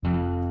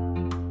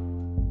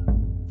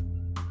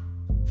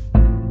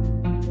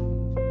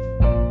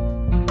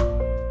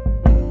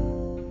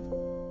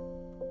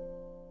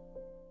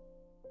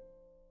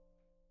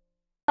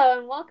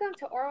and welcome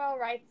to Orwell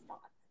Writes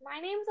Thoughts. My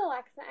name's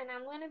Alexa, and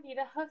I'm going to be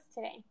the host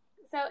today.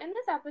 So in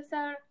this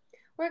episode,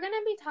 we're going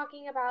to be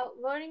talking about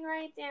voting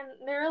rights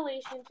and their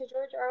relation to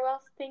George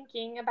Orwell's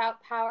thinking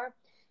about power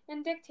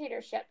and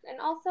dictatorships. And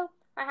also,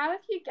 I have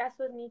a few guests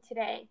with me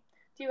today.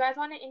 Do you guys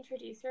want to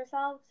introduce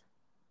yourselves?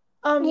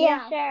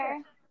 Yeah,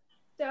 sure.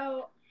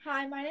 So,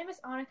 hi, my name is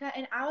Annika,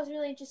 and I was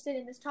really interested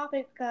in this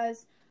topic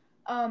because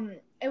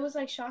it was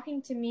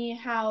shocking to me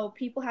how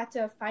people had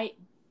to fight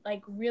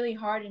really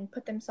hard and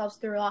put themselves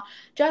through a lot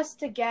just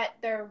to get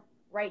their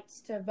rights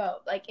to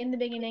vote. In the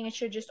beginning, it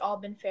should have just all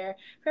been fair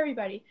for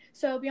everybody.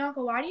 So, Bianca,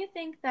 why do you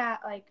think that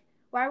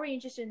why were you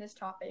interested in this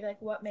topic?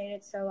 What made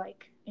it so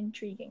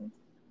intriguing?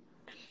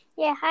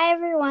 Yeah, hi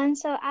everyone.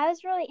 So I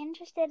was really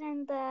interested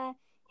in the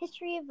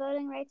history of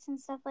voting rights and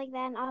stuff like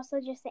that, and also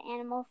just the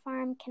Animal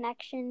Farm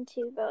connection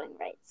to voting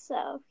rights.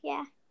 So,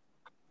 yeah.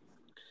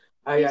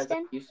 Hi guys,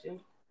 I'm Houston,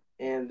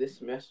 and this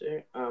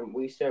semester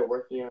we started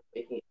working on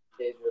making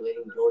essays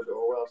relating George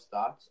Orwell's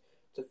thoughts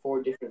to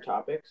 4 different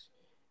topics,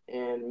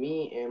 and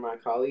me and my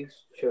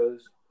colleagues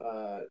chose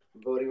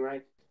voting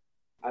rights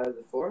out of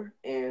the 4,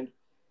 and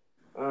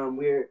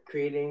we're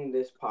creating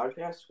this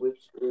podcast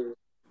which is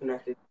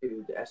connected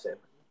to the essay.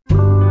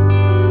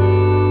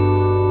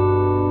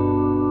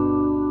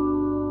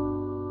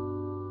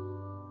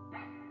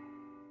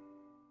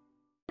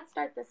 Let's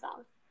start this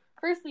off.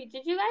 Firstly,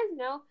 did you guys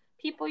know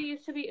people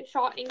used to be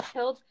shot and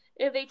killed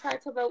if they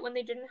tried to vote when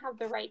they didn't have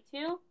the right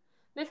to?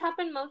 This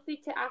happened mostly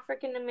to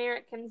African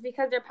Americans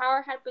because their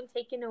power had been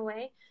taken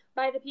away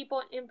by the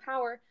people in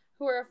power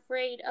who were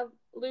afraid of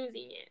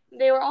losing it.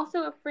 They were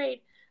also afraid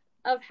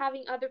of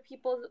having other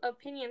people's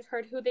opinions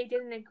heard who they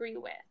didn't agree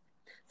with.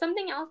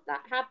 Something else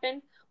that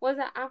happened was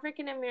that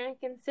African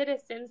American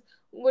citizens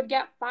would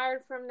get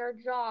fired from their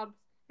jobs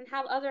and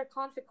have other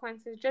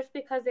consequences just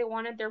because they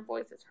wanted their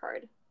voices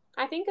heard.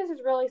 I think this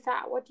is really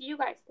sad. What do you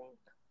guys think?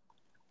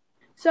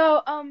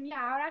 So, I would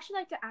actually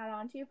like to add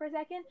on to you for a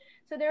second.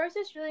 So there was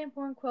this really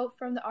important quote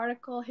from the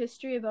article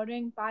History of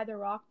Voting by The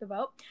Rock the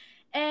Vote.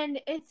 And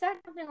it said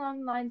something along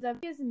the lines of,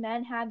 because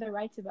men had the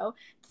right to vote,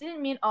 it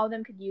didn't mean all of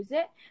them could use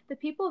it. The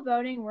people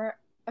voting were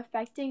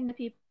affecting the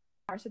people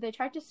in power, so they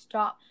tried to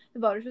stop the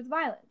voters with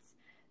violence.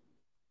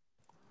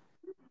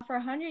 For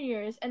 100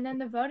 years, and then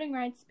the voting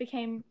rights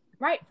became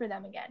right for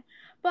them again.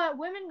 But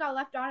women got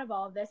left out of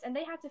all of this, and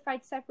they had to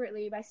fight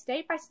separately by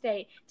state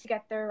to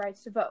get their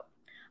rights to vote.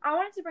 I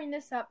wanted to bring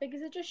this up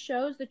because it just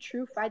shows the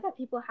true fight that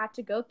people had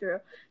to go through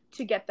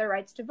to get their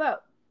rights to vote.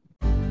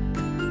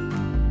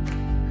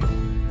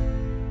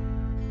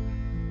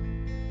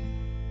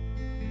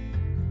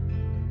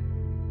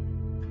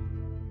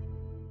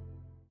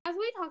 As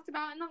we talked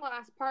about in the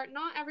last part,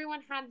 not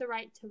everyone had the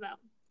right to vote.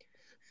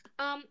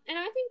 And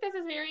I think this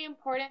is very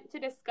important to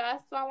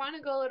discuss, so I want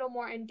to go a little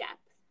more in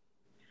depth.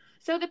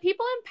 So the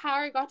people in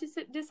power got to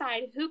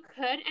decide who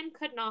could and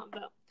could not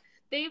vote.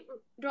 They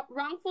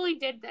wrongfully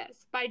did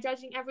this by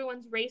judging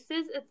everyone's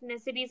races,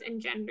 ethnicities,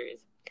 and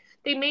genders.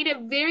 They made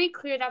it very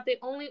clear that they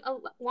only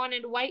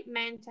wanted white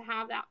men to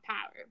have that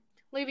power,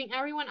 leaving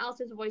everyone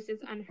else's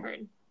voices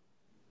unheard.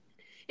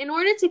 In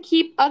order to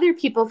keep other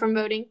people from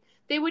voting,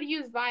 they would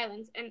use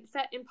violence and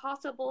set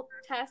impossible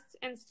tests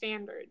and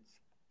standards.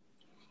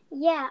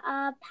 Yeah,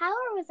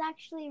 power was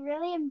actually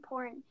really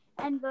important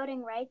in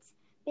voting rights,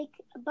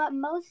 but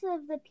most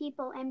of the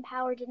people in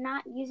power did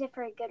not use it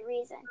for a good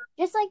reason.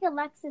 Just like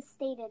Alexis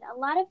stated, a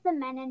lot of the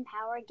men in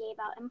power gave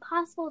out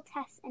impossible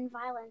tests and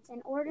violence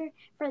in order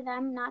for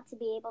them not to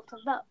be able to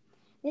vote.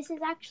 This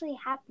is actually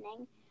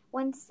happening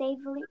when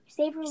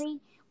slavery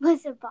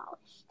was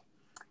abolished.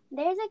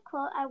 There's a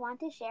quote I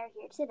want to share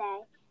here today.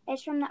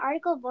 It's from the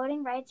article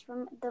Voting Rights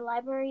from the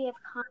Library of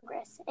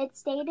Congress. It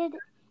stated,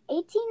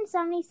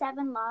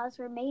 1877 laws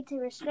were made to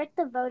restrict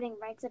the voting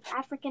rights of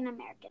African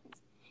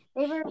Americans.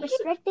 They were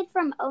restricted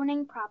from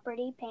owning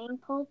property, paying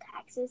poll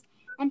taxes,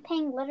 and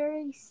paying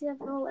literary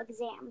civil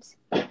exams.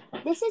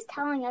 This is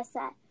telling us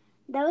that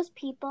those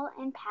people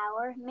in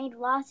power made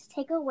laws to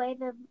take away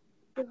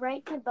the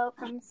right to vote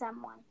from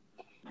someone.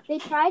 They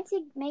tried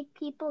to make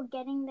people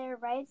getting their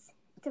rights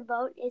to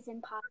vote is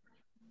impossible.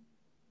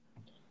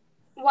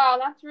 Wow,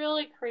 that's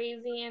really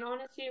crazy and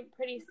honestly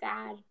pretty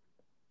sad.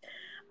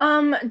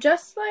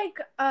 Just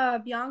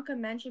like Bianca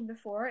mentioned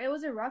before, it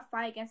was a rough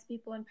fight against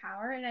people in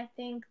power, and I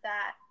think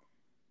that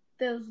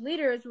those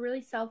leaders were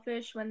really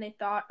selfish when they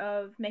thought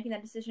of making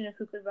that decision of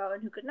who could vote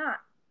and who could not.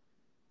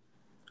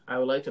 I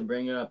would like to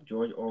bring up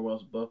George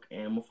Orwell's book,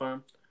 Animal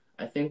Farm.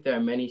 I think there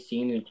are many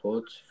scenes and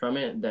quotes from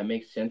it that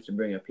make sense to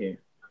bring up here.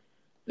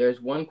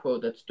 There's one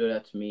quote that stood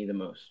out to me the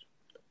most.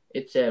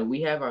 It said, "We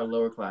have our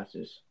lower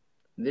classes."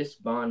 This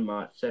bon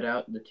mot set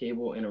out the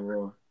table in a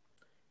roar.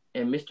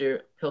 And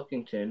Mr.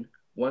 Pilkington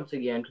once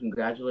again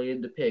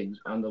congratulated the pigs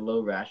on the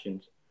low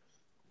rations,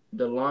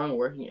 the long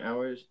working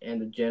hours,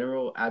 and the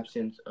general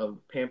absence of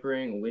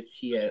pampering which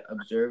he had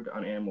observed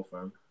on Animal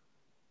Farm.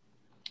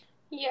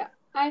 Yeah,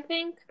 I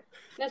think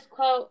this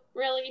quote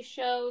really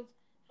shows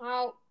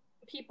how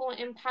people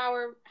in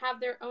power have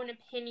their own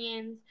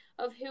opinions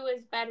of who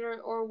is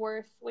better or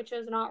worse, which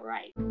is not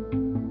right.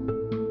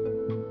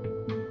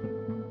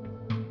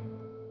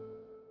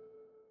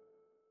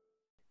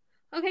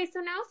 Okay, so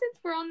now since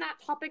we're on that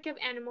topic of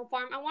Animal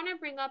Farm, I want to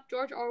bring up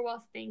George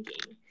Orwell's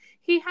thinking.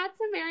 He had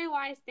some very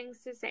wise things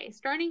to say,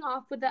 starting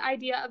off with the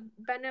idea of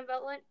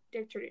benevolent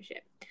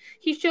dictatorship.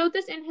 He showed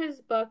this in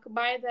his book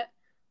by the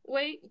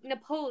way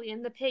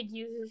Napoleon the pig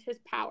uses his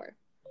power.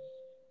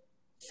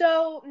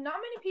 So, not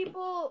many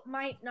people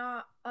might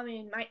not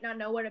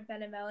know what a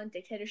benevolent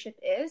dictatorship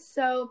is.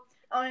 So,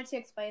 I wanted to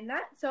explain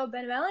that. So,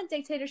 benevolent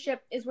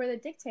dictatorship is where the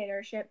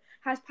dictatorship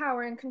has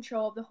power and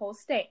control of the whole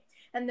state,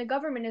 and the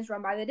government is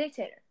run by the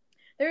dictator.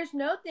 There is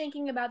no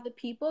thinking about the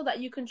people that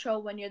you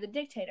control when you're the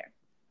dictator.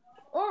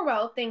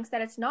 Orwell thinks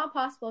that it's not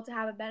possible to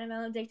have a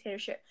benevolent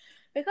dictatorship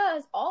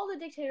because all the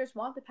dictators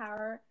want the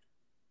power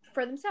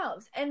for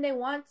themselves, and they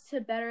want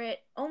to better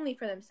it only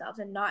for themselves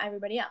and not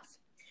everybody else.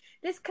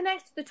 This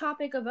connects to the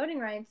topic of voting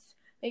rights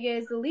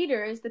because the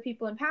leaders, the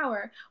people in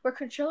power, were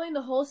controlling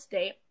the whole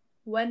state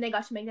when they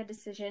got to make that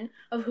decision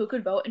of who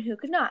could vote and who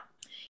could not.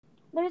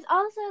 There's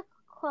also a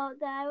quote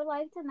that I would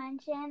like to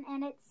mention,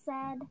 and it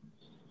said,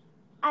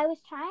 what I was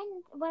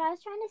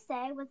trying to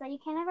say was that you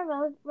can't have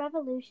a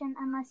revolution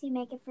unless you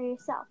make it for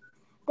yourself.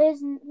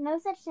 There's no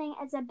such thing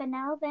as a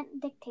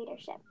benevolent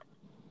dictatorship.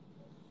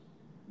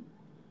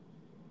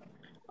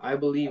 I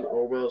believe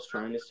Orwell is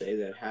trying to say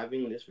that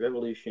having this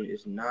revolution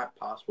is not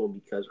possible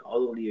because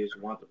all the leaders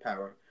want the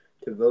power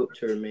to vote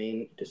to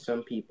remain to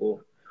some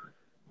people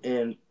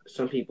and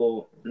some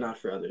people not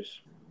for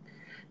others.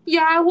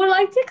 Yeah, I would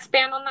like to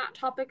expand on that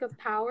topic of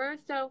power.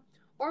 So,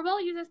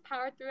 Orwell uses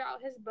power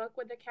throughout his book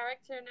with the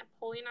character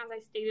Napoleon, as I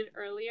stated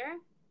earlier.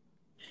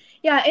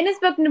 Yeah, in his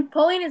book,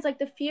 Napoleon is like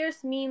the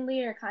fierce, mean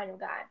leader kind of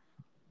guy.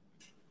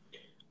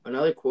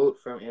 Another quote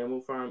from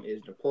Animal Farm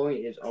is,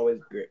 "Napoleon is always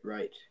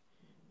right."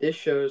 This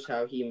shows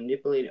how he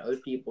manipulated other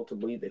people to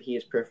believe that he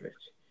is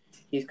perfect.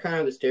 He's kind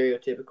of the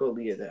stereotypical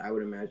leader that I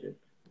would imagine.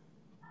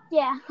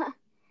 Yeah.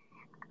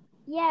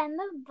 Yeah, in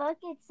the book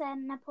it said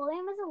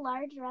Napoleon was a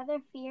large, rather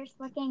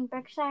fierce-looking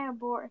Berkshire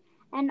boar,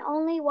 and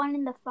only one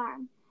in the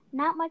farm.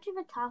 Not much of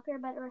a talker,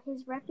 but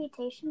his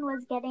reputation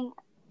was getting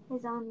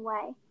his own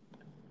way.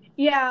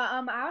 Yeah, I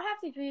would have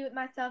to agree with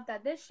myself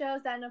that this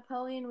shows that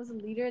Napoleon was a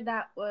leader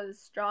that was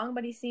strong,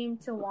 but he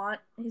seemed to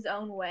want his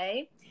own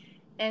way,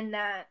 and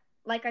that,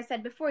 like I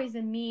said before, he's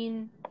a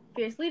mean,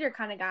 fierce leader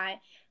kind of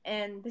guy,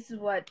 and this is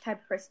what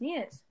type of person he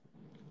is.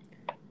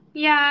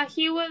 Yeah,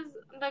 he was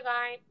the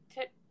guy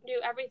to do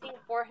everything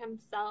for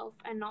himself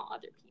and not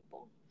other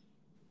people.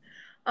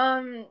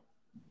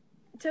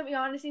 To be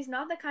honest, he's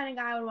not the kind of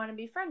guy I would want to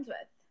be friends with.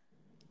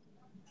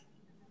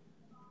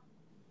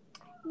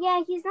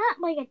 Yeah, he's not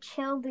like a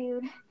chill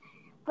dude.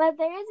 But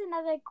there is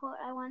another quote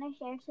I want to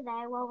share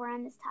today while we're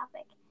on this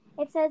topic.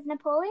 It says,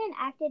 Napoleon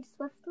acted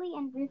swiftly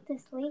and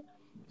ruthlessly.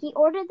 He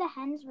ordered the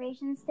hens'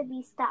 rations to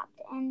be stopped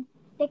and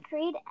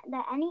decreed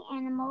that any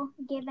animal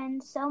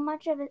given so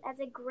much of it as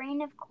a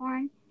grain of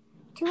corn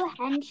to a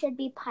hen should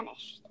be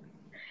punished.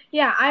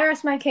 Yeah, I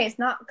rest my case.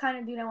 Not the kind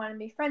of dude I want to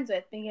be friends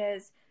with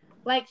because,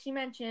 like she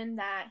mentioned,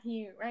 that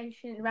he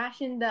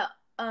rationed the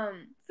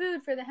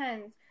food for the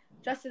hens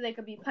just so they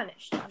could be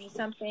punished. Which is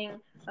something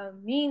a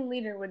mean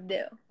leader would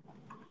do.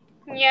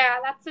 Yeah,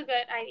 that's a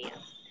good idea.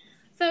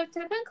 So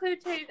to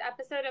conclude today's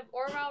episode of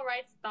Orwell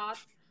Writes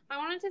Thoughts, I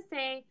wanted to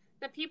say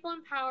the people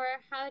in power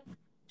had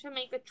to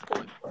make a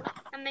choice,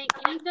 and they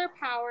used their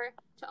power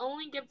to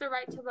only give the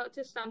right to vote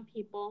to some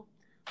people,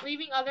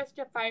 leaving others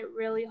to fight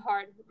really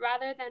hard,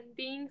 rather than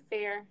being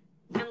fair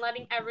and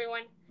letting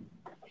everyone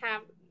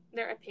have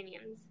their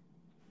opinions.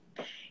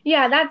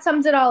 Yeah, that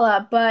sums it all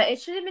up, but it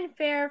should have been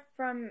fair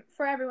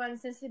for everyone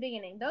since the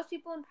beginning. Those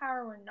people in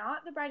power were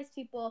not the brightest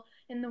people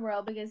in the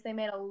world because they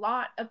made a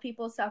lot of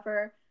people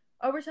suffer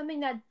over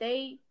something that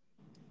they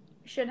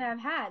should have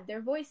had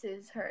their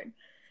voices heard.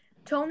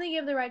 To only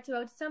give the right to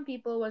vote to some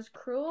people was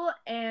cruel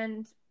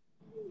and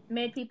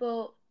made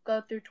people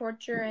go through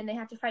torture, and they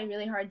have to fight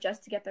really hard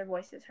just to get their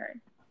voices heard.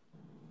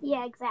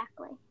 Yeah,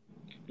 exactly.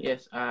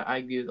 Yes, I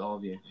agree with all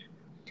of you.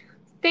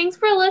 Thanks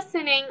for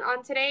listening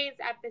on today's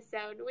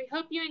episode. We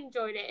hope you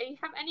enjoyed it. If you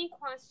have any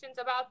questions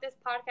about this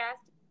podcast,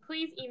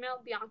 please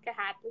email Bianca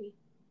Hadley.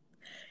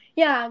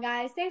 Yeah,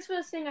 guys, thanks for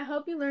listening. I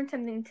hope you learned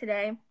something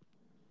today.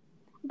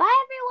 Bye,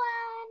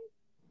 everyone!